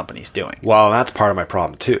what that company's doing. Well, that's part of my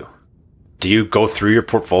problem too. Do you go through your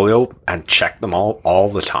portfolio and check them all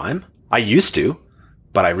the time? I used to,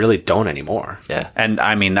 but I really don't anymore. Yeah. And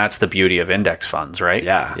I mean, that's the beauty of index funds, right?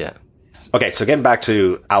 Yeah. Yeah. Okay, so getting back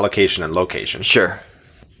to allocation and location. Sure.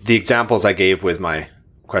 The examples I gave with my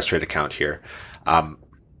Questrade account here,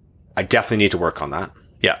 I definitely need to work on that.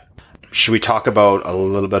 Yeah. Should we talk about a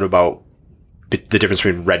little bit about the difference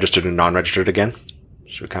between registered and non-registered again?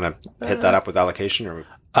 Should we kind of hit that up with allocation? Or do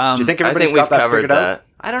you think everybody's think got we've that covered figured out? that.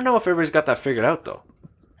 I don't know if everybody's got that figured out, though.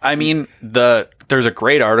 I mean, there's a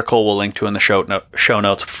great article we'll link to in the show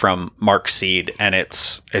notes from Mark Seed, and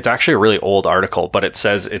it's actually a really old article, but it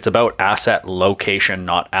says it's about asset location,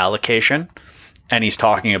 not allocation. And he's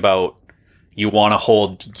talking about you want to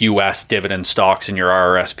hold U.S. dividend stocks in your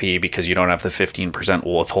RRSP because you don't have the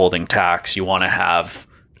 15% withholding tax. You want to have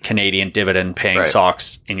Canadian dividend paying Right.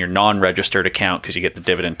 stocks in your non-registered account because you get the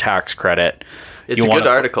dividend tax credit. It's You a wanna good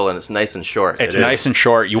article and it's nice and short. It's nice and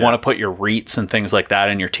short. You want to put your REITs and things like that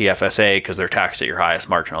in your TFSA because they're taxed at your highest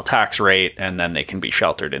marginal tax rate, and then they can be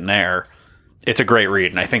sheltered in there. It's a great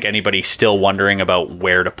read, and I think anybody still wondering about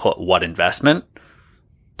where to put what investment,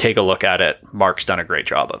 take a look at it. Mark's done a great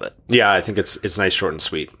job of it. Yeah, I think it's nice, short, and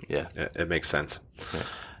sweet. Yeah. It makes sense.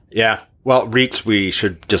 Yeah. Well, REITs, we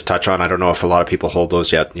should just touch on. I don't know if a lot of people hold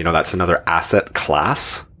those yet. You know, that's another asset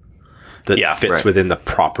class that fits right. within the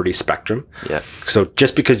property spectrum. Yeah. So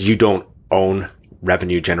just because you don't own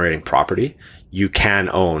revenue generating property, you can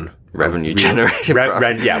own Revenue generating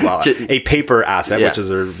property. a paper asset, Yeah. which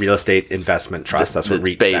is a real estate investment trust. That's what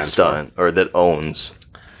REIT based stands for. on, or that owns.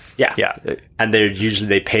 Yeah. Yeah. And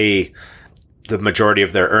they pay the majority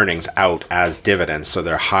of their earnings out as dividends. So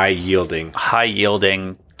they're high yielding. High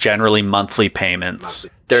yielding, generally monthly payments.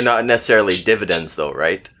 They're not necessarily dividends, though,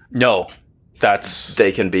 right? No, that's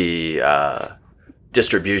They can be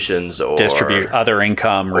distributions or other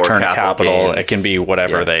income, or return of capital capital. gains. It can be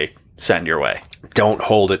whatever Yeah. they send your way. Don't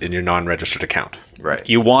hold it in your non-registered account. right.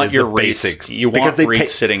 You want Is your the REITs, basic- you because want they REITs pay-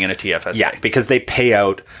 sitting in a TFSA. Yeah, because they pay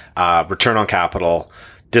out return on capital,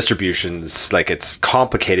 distributions. Like, it's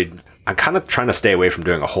complicated. I'm kind of trying to stay away from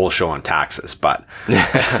doing a whole show on taxes, but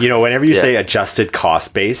whenever you say adjusted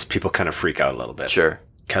cost base, people kind of freak out a little bit. Sure.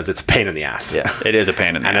 Because it's a pain in the ass. Yeah. It is a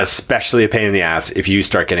pain in the And ass. especially a pain in the ass if you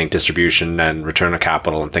start getting distribution and return on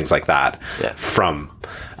capital and things like that Yeah. from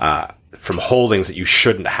holdings that you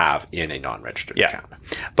shouldn't have in a non-registered Yeah. account.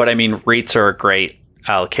 But I mean, REITs are a great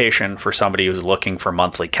allocation for somebody who's looking for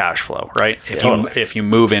monthly cash flow, right? If you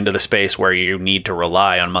move into the space where you need to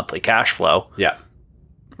rely on monthly cash flow, Yeah.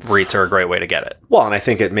 REITs are a great way to get it. Well, and I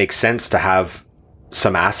think it makes sense to have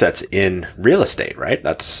some assets in real estate, right?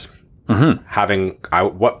 That's having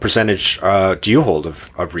what percentage do you hold of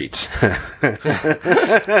REITs?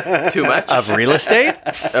 Too much Of real estate?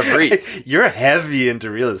 of REITs. You're heavy into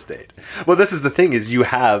real estate. Well, this is the thing: is you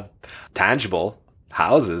have tangible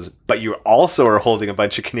houses, but you also are holding a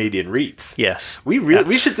bunch of Canadian REITs. Yes. We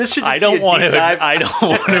should. This should. Just I don't be a want deep to. dive. I don't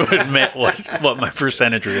want to admit what my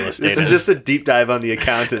percentage real estate This is just a deep dive on the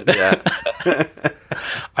accountant. Yeah.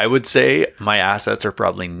 I would say my assets are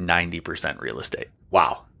probably 90% real estate.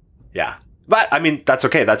 Wow. Yeah. But I mean, that's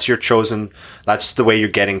okay. That's your chosen. That's the way you're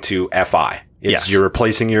getting to FI. Is Yes. You're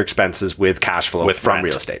replacing your expenses with cash flow With from rent.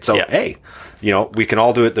 real estate. So Yeah. hey, we can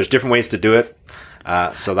all do it. There's different ways to do it.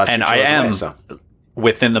 So that's And your I chosen am way, so.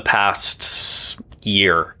 within the past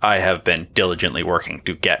year, I have been diligently working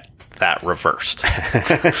to get that reversed.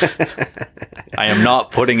 I am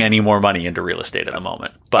not putting any more money into real estate at the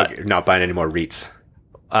moment, but You're not buying any more REITs.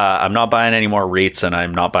 I'm not buying any more REITs, and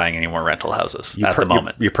I'm not buying any more rental houses at the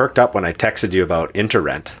moment. You perked up when I texted you about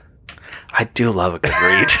InterRent. I do love a good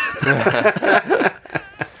REIT.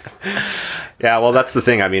 Yeah, well, that's the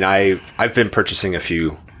thing. I mean, I've been purchasing a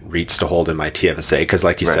few REITs to hold in my TFSA because,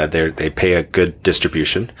 like you said, they pay a good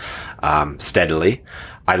distribution steadily.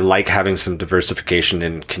 I like having some diversification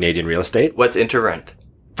in Canadian real estate. What's InterRent?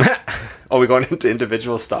 Oh, we're going into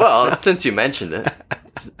individual stocks. Well, since you mentioned it.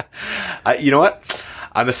 You know what?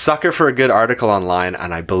 I'm a sucker for a good article online,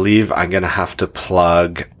 and I believe I'm going to have to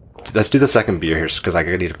plug. Let's do the second beer here, because I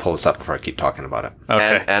need to pull this up before I keep talking about it.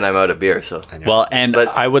 Okay. And I'm out of beer, so. Well, and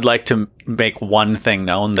Let's- I would like to make one thing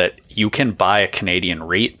known, that you can buy a Canadian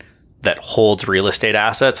REIT that holds real estate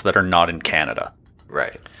assets that are not in Canada.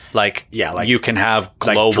 Right. Like, Yeah, like- you can have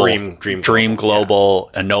like global, Dream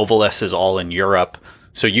Global, Inovalis is all in Europe.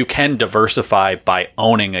 So you can diversify by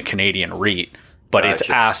owning a Canadian REIT, but its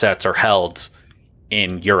Gotcha. assets are held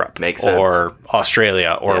in Europe Makes sense. or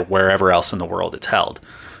Australia or Yeah. wherever else in the world it's held.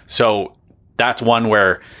 So that's one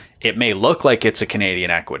where it may look like it's a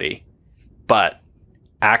Canadian equity, but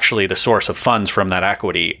actually the source of funds from that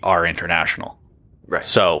equity are international. Right.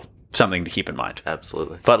 So something to keep in mind.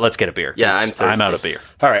 Absolutely. But let's get a beer. Yeah, 'cause I'm thirsty. I'm out of beer.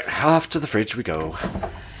 All right, off to the fridge we go.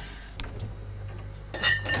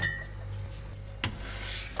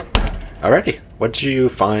 Alrighty, what did you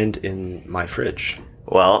find in my fridge?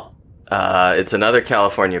 Well, it's another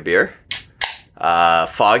California beer.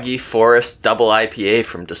 Foggy Forest Double IPA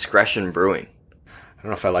from Discretion Brewing. I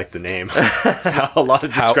don't know if I like the name. A lot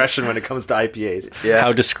of discretion when it comes to IPAs. Yeah.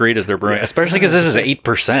 How discreet is their brewing? Especially because this is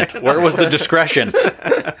 8%. Where was the discretion?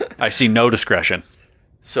 I see no discretion.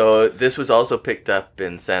 So this was also picked up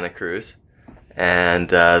in Santa Cruz. And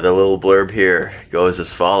the little blurb here goes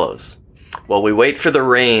as follows. While we wait for the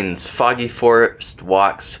rains, Foggy Forest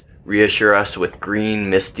walks reassure us with green,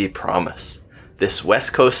 misty promise. This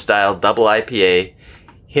West Coast style double IPA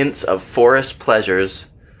hints of forest pleasures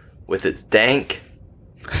with its dank,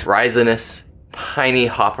 resinous, piney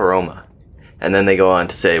hop aroma. And then they go on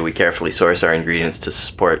to say, we carefully source our ingredients to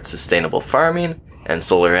support sustainable farming, and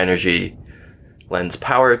solar energy lends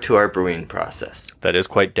power to our brewing process. That is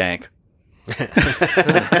quite dank.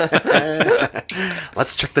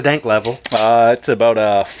 Let's check the dank level. It's about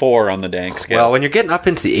a 4 on the dank scale. Well, when you're getting up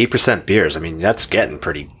into the 8% beers, I mean, that's getting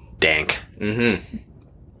pretty dank. Mm-hmm.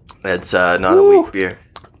 It's not a weak beer.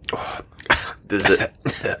 Does it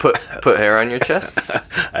put hair on your chest?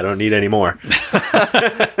 I don't need any more.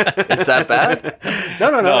 It's that bad?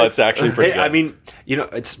 No, it's actually pretty Hey, good. I mean, you know,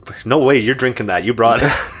 it's no way you're drinking that. You brought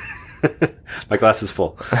it. My glass is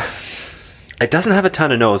full. It doesn't have a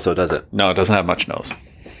ton of nose, though, does it? No, it doesn't have much nose.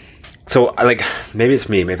 So, like, maybe it's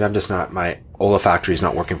me. Maybe I'm just not, my olfactory is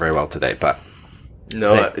not working very well today, but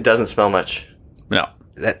No, it doesn't smell much. No.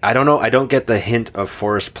 I don't know. I don't get the hint of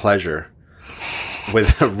forest pleasure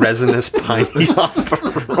with a resinous piney hop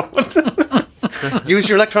aroma. Use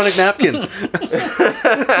your electronic napkin.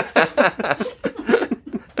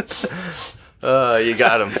 You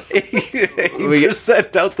got him.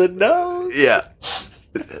 8% out the nose. Yeah.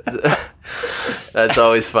 That's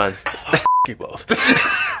always fun. You both.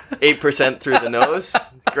 8% through the nose.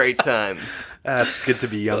 Great times. That's good to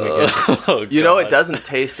be young again. Oh, You know, God. it doesn't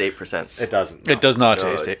taste 8%. It doesn't. It does not No,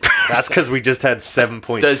 taste it. it's- That's because we just had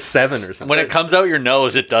 7.7 or something. When it comes out your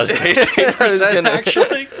nose, it does taste 8%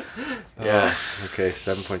 actually. Yeah. Okay,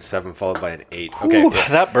 7.7 followed by an 8. Okay, Ooh,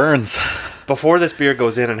 that burns. before this beer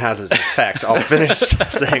goes in and has its effect, I'll finish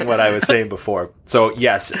saying what I was saying before. So,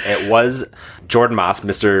 yes, it was Jordan Moss,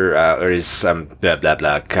 or his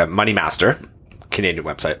Money Master, Canadian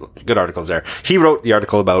website. Good articles there. He wrote the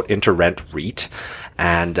article about InterRent REIT.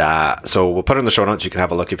 And so we'll put it in the show notes. You can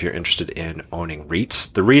have a look if you're interested in owning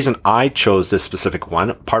REITs. The reason I chose this specific one,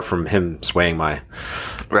 apart from him swaying my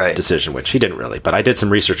Right. decision, which he didn't really, but I did some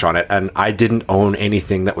research on it, and I didn't own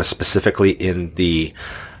anything that was specifically in the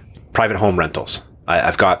private home rentals.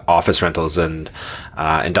 I've got office rentals and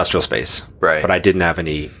industrial space, Right. but I didn't have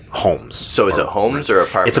any homes. So is it homes or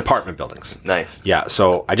apartments? It's apartment buildings. Nice. Yeah,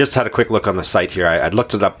 so I just had a quick look on the site here. I'd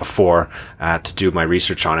looked it up before to do my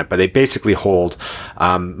research on it, but they basically hold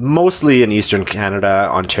mostly in Eastern Canada,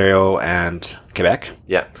 Ontario, and Quebec.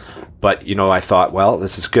 Yeah. But, you know, I thought, well,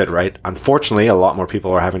 this is good, right? Unfortunately, a lot more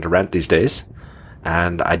people are having to rent these days.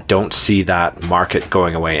 And I don't see that market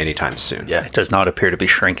going away anytime soon. Yeah. It does not appear to be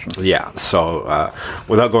shrinking. Yeah. So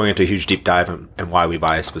without going into a huge deep dive and why we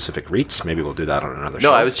buy specific REITs, maybe we'll do that on another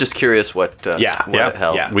show. No, I was just curious what Yeah, it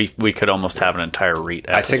held. yeah. We could almost have an entire REIT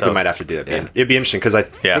episode. I think we might have to do that. It'd be interesting because I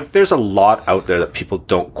Yeah. think there's a lot out there that people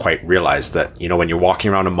don't quite realize that, you know, when you're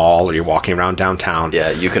walking around a mall or you're walking around downtown,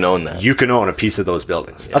 Yeah, you can own that. you can own a piece of those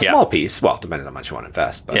buildings. A Yeah. small piece, well, depending on how much you want to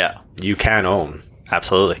invest, but Yeah. you can own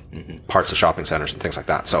Absolutely. parts of shopping centers and things like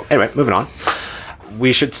that. So anyway, moving on.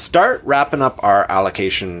 We should start wrapping up our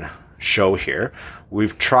allocation show here.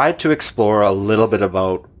 We've tried to explore a little bit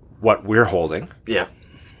about what we're holding, Yeah.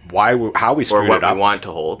 how we or screwed what it up. we want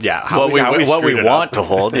to hold. Yeah, what we screwed it up. want to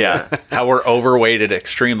hold, yeah. How we're overweighted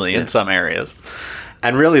extremely in some areas.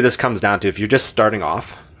 And really, this comes down to if you're just starting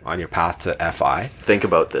off on your path to FI, Think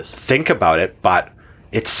about this. think about it. But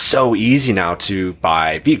it's so easy now to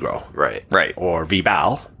buy VGRO Right. Right. or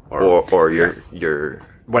VBAL Or your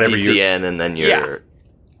Whatever you- VCN and then your Yeah.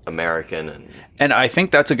 American and And I think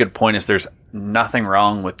that's a good point is there's nothing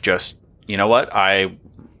wrong with just, you know what, I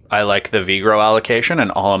like the VGRO allocation and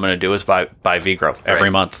all I'm going to do is buy VGRO every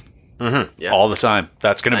Right. month. yeah. All the time.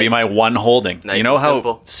 That's going to be Nice. my one holding. Nice you know and how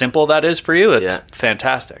simple. simple that is for you? It's Yeah.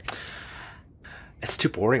 fantastic. it's too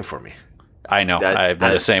boring for me. I know. I've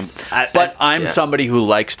been the same. that's- But I'm yeah. somebody who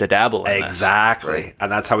likes to dabble in this. Exactly, Right.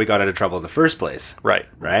 and that's how we got into trouble in the first place, Right.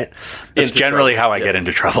 right? It's Into generally trouble, how I yeah. get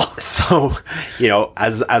into trouble. So,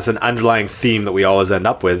 as an underlying theme that we always end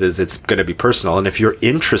up with is it's going to be personal. And if you're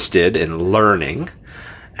interested in learning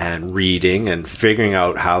and reading and figuring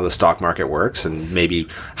out how the stock market works and maybe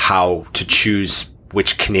how to choose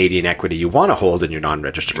which Canadian equity you want to hold in your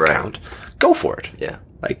non-registered Right. account, go for it. Yeah.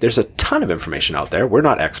 Like there's a ton of information out there. We're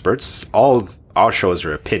not experts. All our shows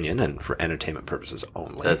are opinion and for entertainment purposes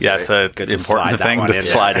only. That's Yeah, it's a Good to slide important that thing one to in.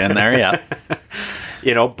 slide in there.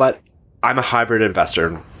 Yeah. But I'm a hybrid investor.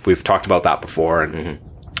 And we've talked about that before. And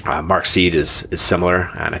Mark Seed is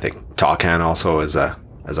similar. And I think Talcan also is a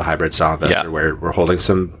hybrid style investor Yeah. where we're holding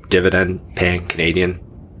some dividend paying Canadian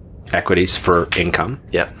equities for income.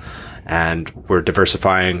 Yeah. And we're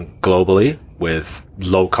diversifying globally with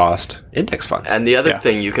low cost index funds. And the other Yeah.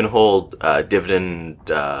 thing, you can hold dividend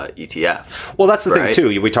ETFs. well, that's the Right. thing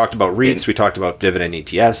too. We talked about REITs, we talked about dividend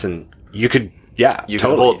ETFs, and you could, You totally. can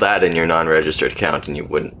hold that in your non-registered account, and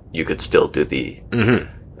you could still do the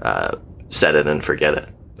set it and forget it.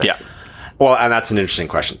 Yeah. Well, and that's an interesting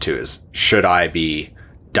question too, is should I be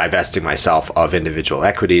divesting myself of individual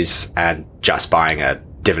equities and just buying a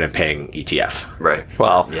dividend paying ETF? Right.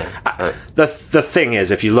 Well, Yeah. The thing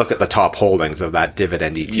is, if you look at the top holdings of that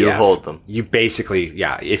dividend ETF, You hold them. You basically,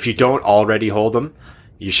 if you don't already hold them,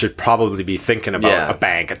 you should probably be thinking about Yeah. a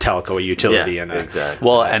bank, a telco, a utility, Yeah, and a exactly.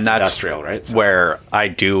 well, and that's industrial, right? So- where I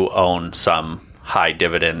do own some high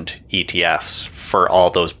dividend ETFs for all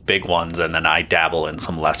those big ones, and then I dabble in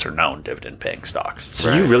some lesser known dividend paying stocks.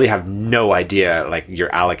 So you really have no idea, like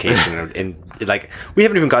your allocation in like we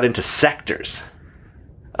haven't even got into sectors.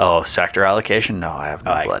 Oh, sector allocation? No, I have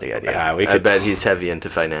no Like, bloody idea. we I could bet he's heavy into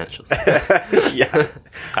financials. yeah.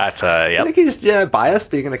 That's I yep. think he's biased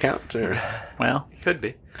being an accountant. Or... Well, Could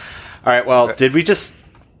be. All right. Well, did we just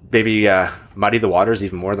maybe muddy the waters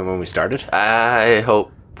even more than when we started? I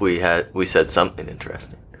hope we said something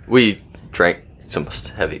interesting. We drank some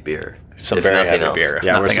heavy beer. some if very nothing heavy else. beer. If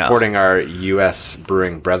Yeah, we're nothing else. supporting our U.S.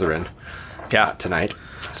 brewing brethren Yeah, tonight.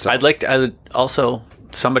 So I'd also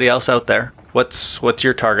somebody else out there. What's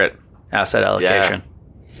your target asset allocation?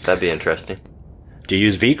 That'd be interesting. do you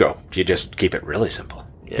use VGRO? Do you just keep it really simple?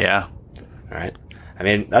 Yeah. All right. I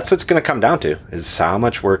mean, that's what's going to come down to is how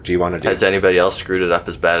much work do you want to do? Has anybody else screwed it up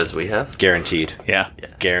as bad as we have? Guaranteed. Yeah.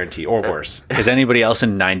 Guaranteed. Or worse. Is anybody else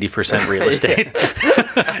in 90% real estate?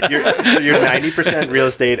 You're 90% real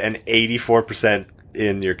estate and 84%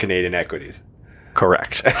 in your Canadian equities.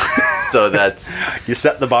 Correct. So that's You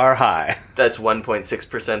set the bar high. that's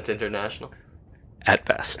 1.6% international. At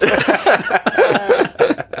best.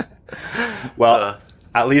 Well,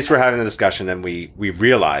 at least we're having the discussion and we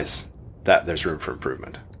realize that there's room for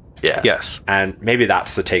improvement. Yeah. Yes. And maybe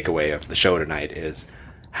that's the takeaway of the show tonight is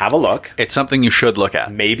have a look. It's something you should look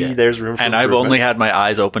at. Maybe there's room for And I've improvement. only had my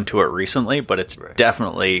eyes open to it recently, but it's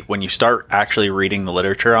definitely, when you start actually reading the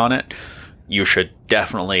literature on it, you should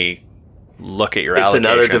definitely look at your It's allocation.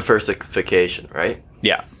 another diversification, right?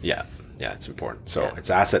 Yeah. Yeah, it's important. So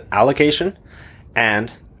it's asset allocation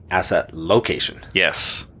and asset location.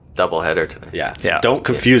 Yes. Double header today. Yeah, so Yeah. don't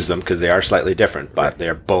confuse them because they are slightly different, but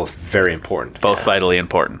they're both very important. Both vitally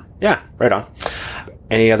important. Yeah, right on.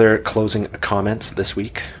 Any other closing comments this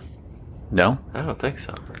week? No? I don't think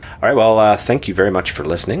so. All right, well, thank you very much for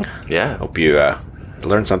listening. Yeah. Hope you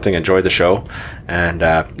learned something, enjoyed the show. And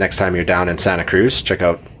next time you're down in Santa Cruz, check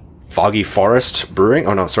out Foggy Forest Brewing.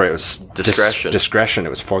 Oh, no, sorry, it was Discretion. Discretion. It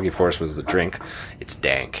was Foggy Forest was the drink. It's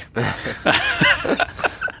dank.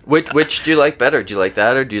 Which do you like better? Do you like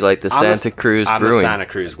that or do you like the Santa Cruz I'm Brewing? The Santa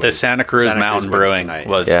Cruz The Santa Cruz Mountain wins Brewing tonight.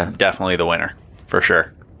 was Yeah. definitely the winner, for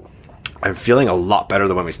sure. I'm feeling a lot better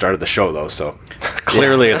than when we started the show, though, so...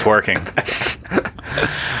 Clearly it's working.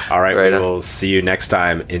 All right, Right we on. will see you next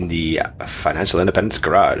time in the Financial Independence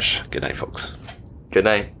Garage. Good night, folks. Good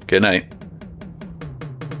night. Good night.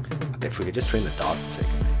 If we could just train the dog to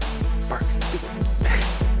say good night.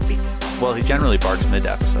 Bark. Well, he generally barks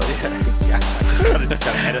mid-episode. Yeah, I just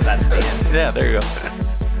gotta edit that at the end. Yeah, there you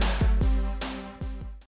go.